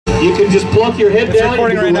You can just plunk your head down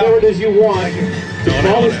and do whatever it is you want to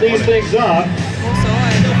polish these things up.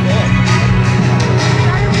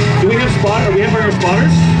 Do we have spotters? Are we having our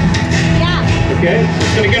spotters? Yeah. Okay,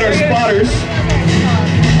 we're going to get our spotters.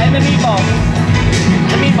 And the meatballs.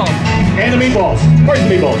 The meatballs. And the meatballs. Of course the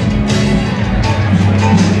meatballs.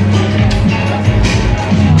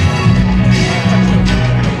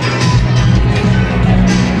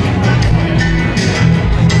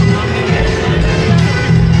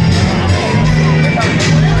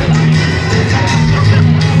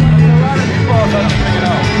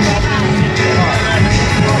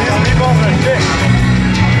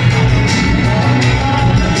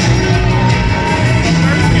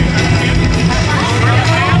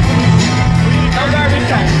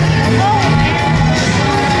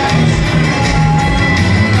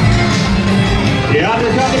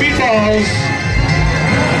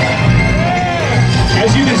 As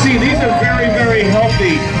you can see, these are very, very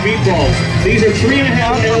healthy meatballs. These are 3.5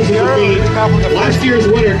 ounces of meat. Last year's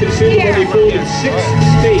winner consumed what they pulled in 6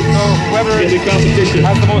 states in the competition.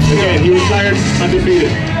 Again, he retired undefeated.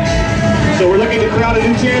 So we're looking to crown a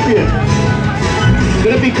new champion.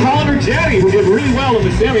 Could it be Colin or Jaddy, who did really well in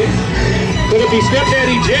the semis? Could it be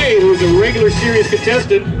stepdaddyj, who's a regular serious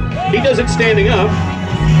contestant? He does it standing up.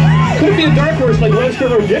 Could it be a dark horse like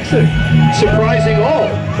Westminster or Dixon? Surprising all.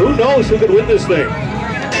 Who knows who could win this thing?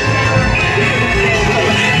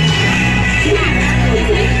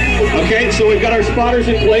 Okay, so we've got our spotters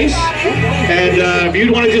in place. And if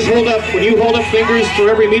you want to just hold up, when you hold up fingers for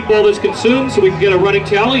every meatball that's consumed, so we can get a running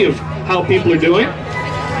tally of how people are doing.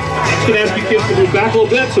 I'm just going to ask you kids to move back a little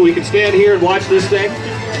bit so we can stand here and watch this thing.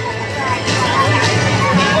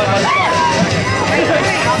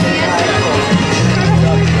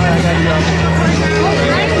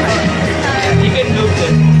 You can move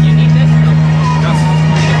this. You need this?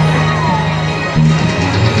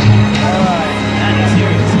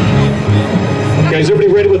 Okay, is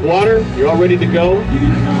everybody ready with water? You're all ready to go?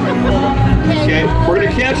 Okay, we're going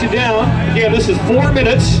to count you down. Again, this is 4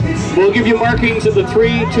 minutes. We'll give you markings at the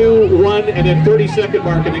 3, 2, 1, and then 30-second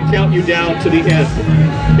mark, and then count you down to the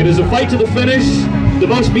end. It is a fight to the finish. The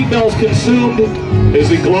most meatballs consumed is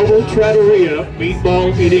the Global Trattoria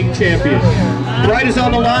Meatball Eating Champion. Pride is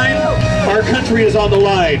on the line. Our country is on the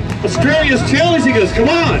line. Australia is challenging us. Come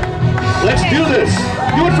on. Let's do this.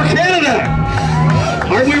 Do it for Canada.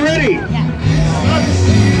 Are we ready?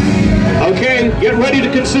 Okay, get ready to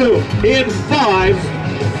consume. In 5,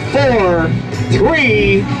 4,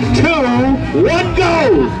 3, 2, 1,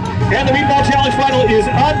 go! And the Meatball Challenge final is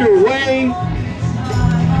underway.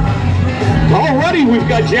 Already, we've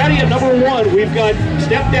got Jaddy at number 1. We've got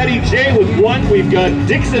stepdaddyj with 1. We've got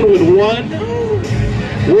Dixon with 1.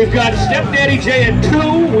 We've got stepdaddyj at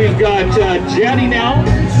 2. We've got Jaddy now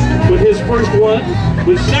with his first one.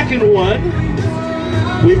 With second one,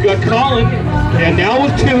 we've got Colin, and now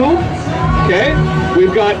with 2. Okay,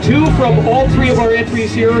 we've got 2 from all 3 of our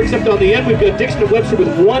entries here, except on the end we've got Dixon and Webster with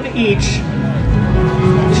 1 each.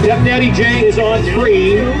 Stepdaddyj is on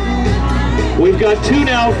 3. We've got 2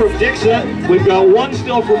 now from Dixon. We've got 1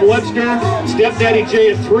 still from Webster.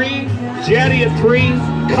 Stepdaddyj at 3. Jaddy at 3.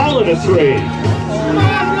 Colin at 3.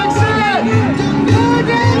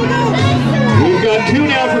 We've got 2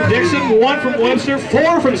 now from Dixon. 1 from Webster.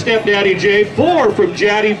 4 from Stepdaddyj. 4 from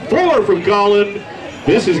Jaddy. 4 from Colin.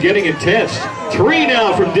 This is getting intense. 3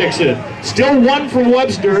 now from Dixon. Still 1 from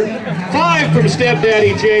Webster. 5 from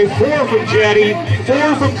Stepdaddyj. 4 from Jaddy.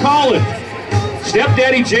 4 from Colin.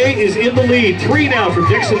 Stepdaddyj is in the lead. 3 now from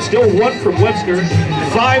Dixon. Still 1 from Webster.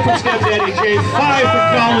 5 from Stepdaddyj. 5 from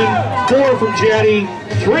Colin. 4 from Jaddy.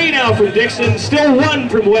 3 now from Dixon. Still 1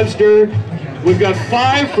 from Webster. We've got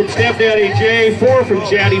 5 from Stepdaddyj. 4 from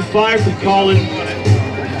Jaddy. 5 from Colin.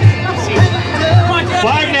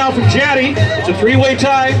 5 now from Jaddy. It's a 3-way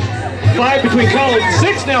tie. 5 between Colin.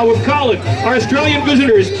 6 now with Colin. Our Australian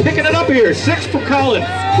visitor is picking it up here. 6 from Colin.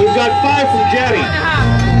 We've got 5 from Jaddy.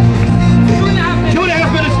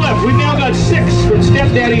 2.5 minutes left. We've now got 6 from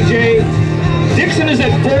Stepdaddyj. Dixon is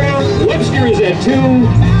at 4. Webster is at 2.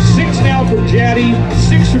 6 now from Jaddy.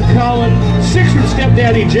 6 from Colin. 6 from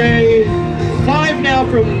Stepdaddyj. 5 now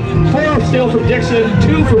from 4 still from Dixon.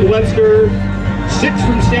 2 from Webster. 6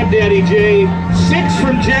 from Stepdaddyj, 6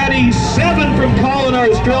 from Jaddy, 7 from Colin, our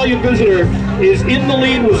Australian visitor, is in the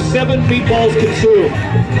lead with 7 meatballs consumed.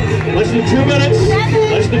 Less than 2 minutes.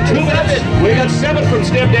 Less than 2 minutes. We got 7 from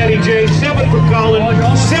Stepdaddyj, 7 from Colin,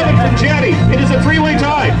 7 from Jaddy. It is a 3-way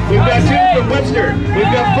tie. We've got 2 from Webster.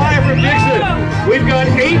 We've got 5 from Dixon. We've got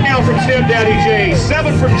 8 now from Stepdaddyj,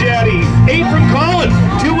 7 from Jaddy, 8 from Colin.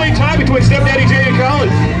 2-way tie between Stepdaddyj and Colin.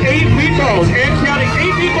 8 meatballs and counting.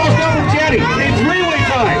 8 meatballs now from Jaddy. A 3-way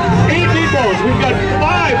tie.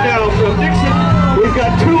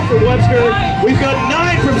 Webster. We've got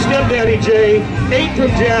 9 from stepdaddyj, 8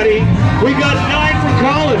 from Jaddy. We got 9 from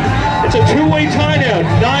Colin. It's a two-way tie now.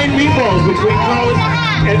 9 meatballs between Colin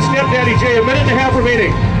and stepdaddyj. A minute and a half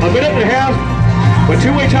remaining. A minute and a half. A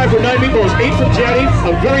two-way tie for 9 meatballs. 8 from Jaddy.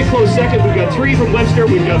 A very close second. We've got 3 from Webster.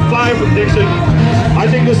 We've got 5 from Dixon. I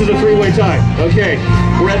think this is a 3-way tie. Okay.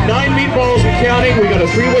 We're at 9 meatballs and counting. We got a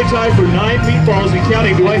 3-way tie for 9 meatballs and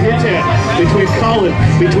counting. Do I hear 10? Between Colin,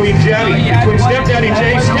 between Jaddy, between stepdaddyj,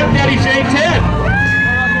 10.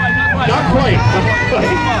 Not quite.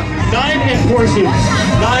 9 and portions.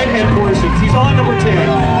 9 and portions. He's on number 10.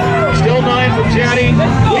 Still 9 from Jaddy.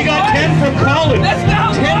 We got 10 from Colin. 10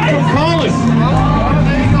 from Colin.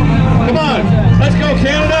 Come on. Let's go,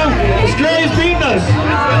 Canada. Australia's beating us.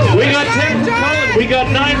 We got 10 from Colin. We got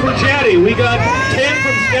 9 from Jaddy. We got 10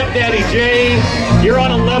 from stepdaddyj. You're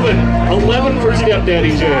on 11. 11 for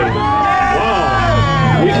stepdaddyj.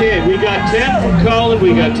 Wow. We got 10 from Colin.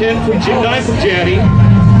 We got 10 from 9 from Jaddy.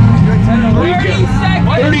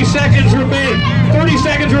 30 seconds remain. 30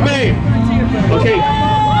 seconds remain. Okay.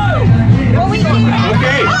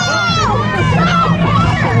 Okay.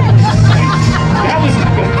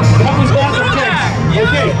 That was awesome.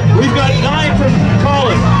 Okay, we've got 9 from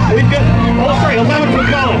Colin. We've got 11 from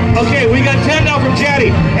Colin. Okay, we got 10 now from Jaddy.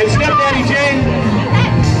 And stepdaddyj.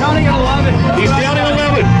 Counting at 11. He's down at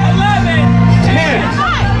 11. 10,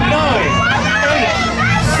 9, 8,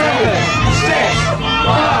 7, 6,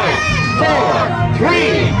 5, 4,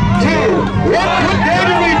 3, 2, 1. Put down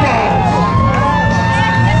your meatballs.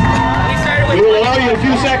 We will allow you a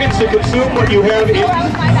few seconds to consume what you have in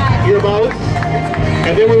your mouth,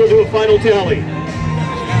 and then we will do a final tally.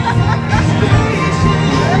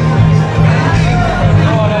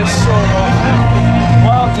 Oh, that's so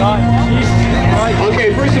well done. Okay,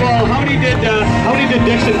 first of all, how many did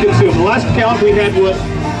Dixon consume? The last count we had was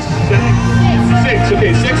 6.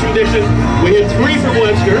 Okay, 6 from Dixon. We had 3 from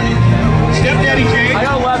Webster. Stepdaddyj. I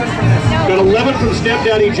got 11 from this. Got 11 from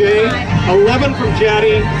stepdaddyj. 11 from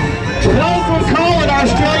Jaddy. 12 from Colin, our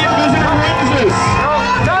Australian visitor wins this.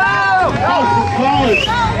 No! 12 from Colin.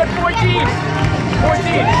 14.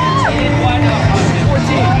 14.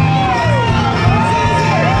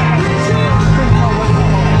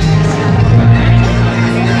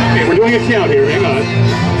 Okay, we're doing a count here. Hang on.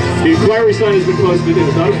 The inquiry sign has been posted.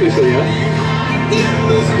 It's not official yet.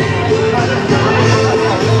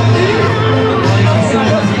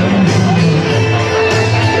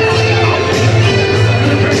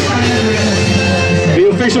 The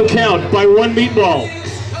official count by 1 meatball.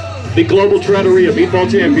 The global Trattoria meatball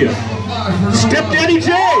champion. stepdaddyj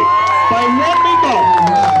by 1 meatball.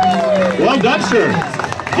 Well done, sir.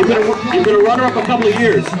 You've been a runner-up a couple of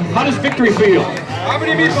years. How does victory feel? How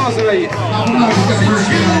many meatballs did I eat?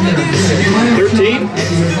 13?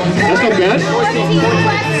 That's not bad.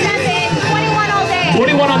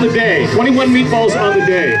 21 on the day. 21 meatballs on the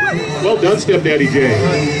day. Well done, stepdaddyj.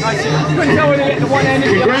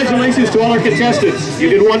 Congratulations to all our contestants. You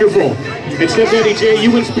did wonderful. And stepdaddyj,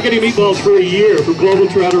 you win spaghetti meatballs for a year from Global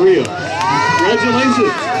Trattoria.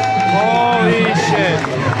 Congratulations. Holy shit.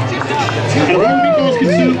 And all the meatballs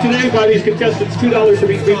consumed today by these contestants, $2 for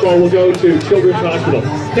each meatball will go to Children's Hospital.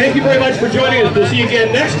 Thank you very much for joining us. We'll see you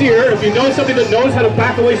again next year. If you know somebody that knows how to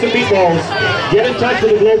pack away some meatballs, get in touch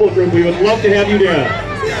with the Global Group. We would love to have you down.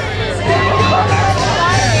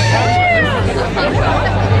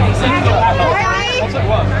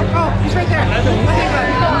 Oh, he's right there.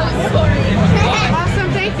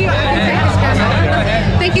 Awesome, thank you.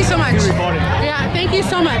 Thank you so much. Yeah, thank you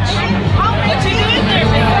so much. What you doing there,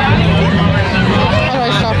 How do I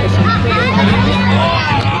stop this?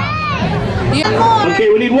 Yeah. Okay,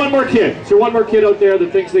 we need one more kid. Is there one more kid out there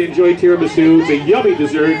that thinks they enjoy tiramisu? It's a yummy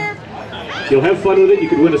dessert. You'll have fun with it. You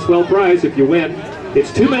could win a swell prize if you win.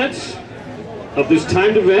 It's 2 minutes of this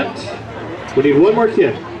timed event. We need one more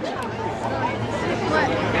kid.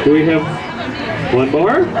 Do we have one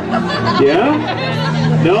more? Yeah?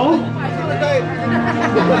 No?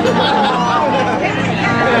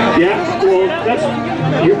 Yeah? Well, that's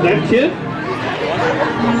that kid?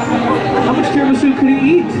 How much tiramisu could he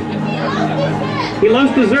eat? He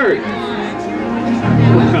loves dessert.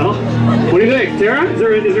 Well, what do you think, Tara? Is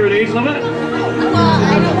there an age limit?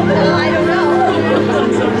 Well, I don't know.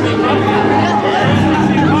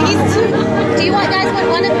 Do you want guys want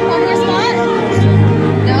one more spot?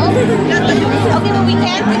 No? Okay, but we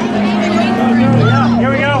can.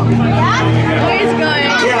 Here we go. Yeah? Where's going?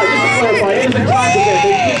 Yeah, just to clarify, it is a time event.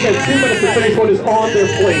 They each have 2 minutes to finish what is on their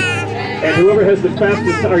plate. And whoever has the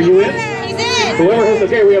fastest, are you in? He's in. Whoever has,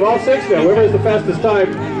 okay, we have all 6 now. Whoever has the fastest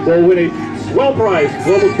time will win a swell prize,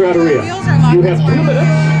 Global Trattoria. You have 2 minutes. No,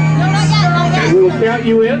 not yet. And We will count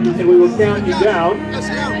you in and we will count you down.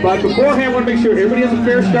 But beforehand, I want to make sure everybody has a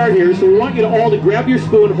fair start here. So we want you to all to grab your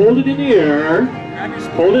spoon, hold it in the air,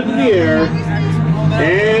 hold it in the air,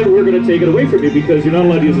 and we're going to take it away from you because you're not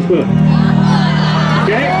allowed to use a spoon.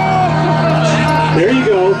 Okay? There you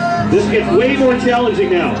go. This gets way more challenging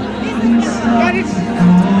now.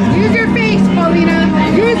 Use your face, Paulina.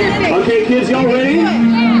 Use your face. Okay, kids, y'all ready?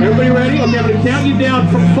 Everybody ready? Okay, I'm going to count you down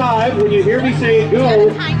from 5. When you hear me say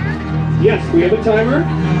go, yes, we have a timer.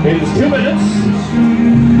 And it's 2 minutes.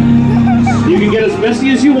 You can get as messy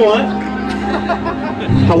as you want.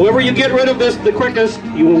 However you get rid of this the quickest,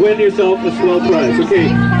 you will win yourself a swell prize. Okay,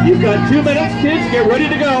 you've got 2 minutes, kids. Get ready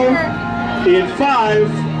to go. In 5,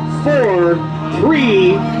 4,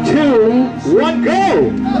 3, 2, 1, go!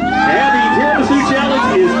 And the tiramisu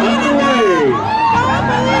challenge is underway.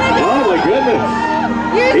 Oh my goodness.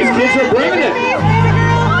 These kids are bringing it.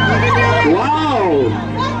 Wow.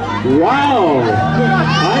 Wow.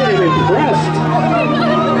 I am impressed.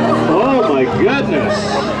 Oh my goodness.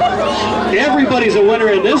 Everybody's a winner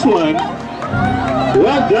in this one.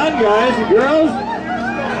 Well done, guys and girls.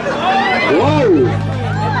 Whoa.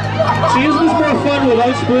 See, isn't this more fun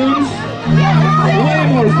without spoons? Way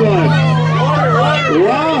more fun.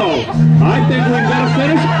 Wow. I think we've got to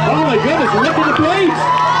finish. Oh my goodness, look at the plates.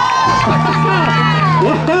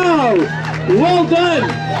 Wow. Well done.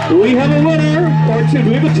 Do we have a winner or two? Do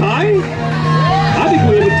we have a tie? I think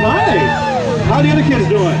we have a tie. How are the other kids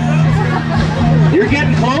doing? You're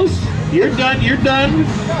getting close. You're done. You're done.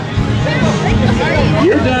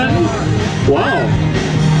 You're done. Wow.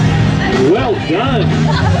 Well done.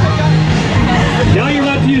 Now you're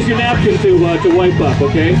allowed to use your napkin to wipe up,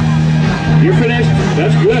 okay? You're finished.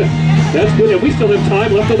 That's good. That's good. And we still have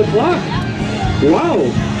time left on the clock.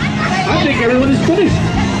 Wow. I think everyone is finished.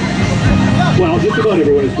 Well, just about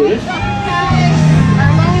everyone is finished.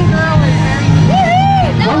 Our lone girl is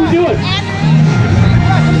very... How are we doing?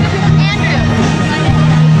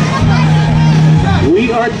 We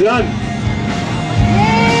are done.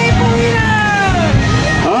 Yay, Paulina!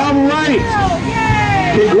 All right.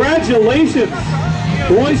 Yay! Congratulations.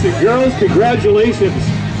 Boys and girls, congratulations.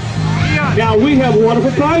 Now, we have a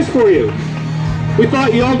wonderful prize for you. We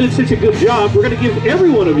thought you all did such a good job. We're going to give every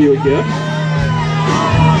one of you a gift.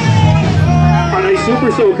 A nice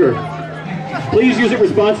Super Soaker. Please use it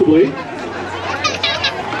responsibly.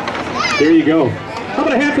 There you go. How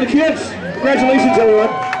about a hand for the kids? Congratulations, everyone.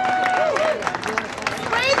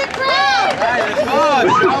 Praise the crowd!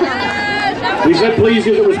 We said please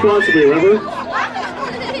use it responsibly, remember?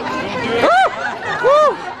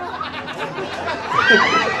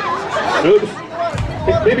 Oops.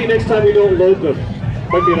 Maybe next time we don't load them.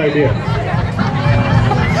 Might be an idea.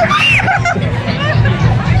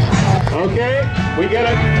 Okay, we get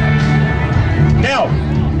it. Now,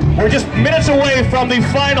 we're just minutes away from the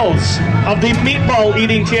finals of the Meatball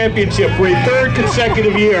Eating Championship for a 3rd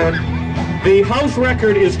consecutive year. The house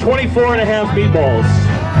record is 24.5 meatballs.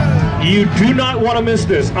 You do not want to miss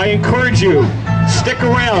this. I encourage you, stick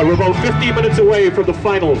around. We're about 15 minutes away from the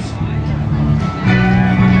finals.